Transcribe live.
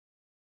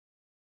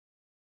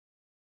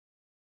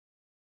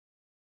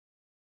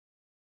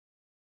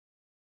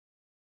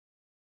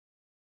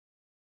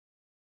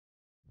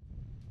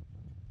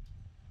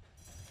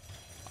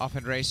Off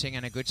and racing,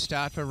 and a good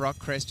start for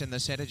Rockcrest in the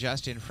centre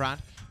just in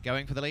front.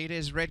 Going for the lead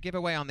is Red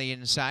Giveaway on the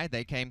inside.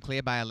 They came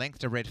clear by a length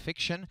to Red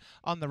Fiction.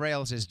 On the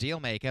rails is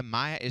Dealmaker.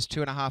 Meyer is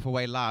 2.5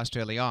 away last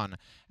early on.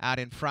 Out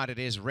in front it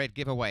is Red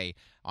Giveaway.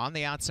 On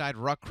the outside,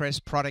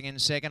 Rockcrest prodding in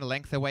second. A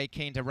length away,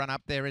 keen to run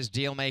up there is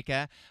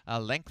Dealmaker.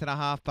 A length and a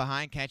half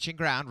behind, catching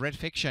ground, Red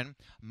Fiction.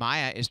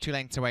 Meyer is 2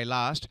 lengths away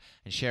last.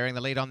 And sharing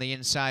the lead on the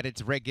inside,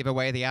 it's Red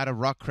Giveaway, the outer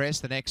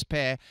Rockcrest. The next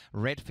pair,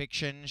 Red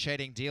Fiction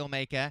shading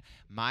Dealmaker.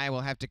 Meyer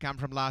will have to come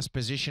from last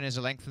position, is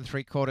a length and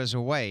 3/4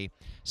 away.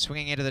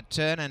 Swinging into the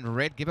turn, and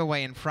Red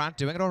Giveaway in front,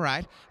 doing it all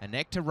right. A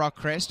neck to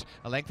Rockcrest,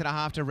 a length and a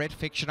half to Red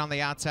Fiction on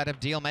the outside of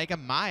Dealmaker.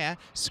 Meyer,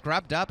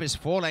 scrubbed up, is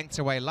 4 lengths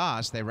away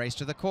last. They race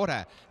to the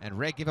quarter, and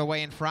Red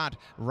Giveaway in front.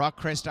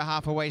 Rockcrest a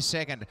half away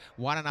second.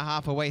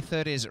 1.5 away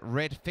third is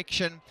Red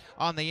Fiction.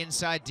 On the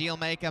inside,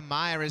 Dealmaker.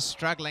 Meyer is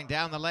struggling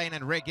down the lane,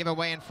 and Red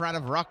Giveaway in front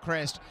of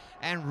Rockcrest.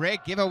 And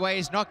Red Giveaway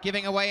is not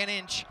giving away an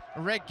inch.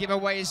 Red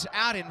Giveaway's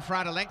out in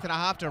front, a length and a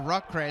half to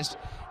Rockcrest.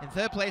 In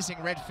third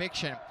placing, Red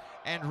Fiction.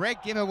 And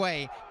Red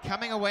Giveaway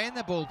coming away in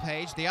the bull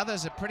page. The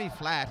others are pretty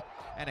flat,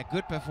 and a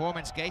good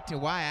performance gate to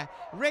wire.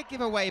 Red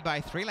Giveaway by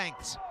 3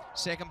 lengths.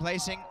 Second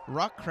placing,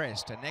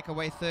 Rockcrest. A neck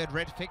away third,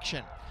 Red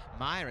Fiction.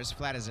 Meyer as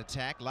flat as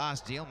attack.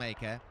 Last,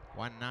 Dealmaker,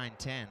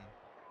 1.9.10.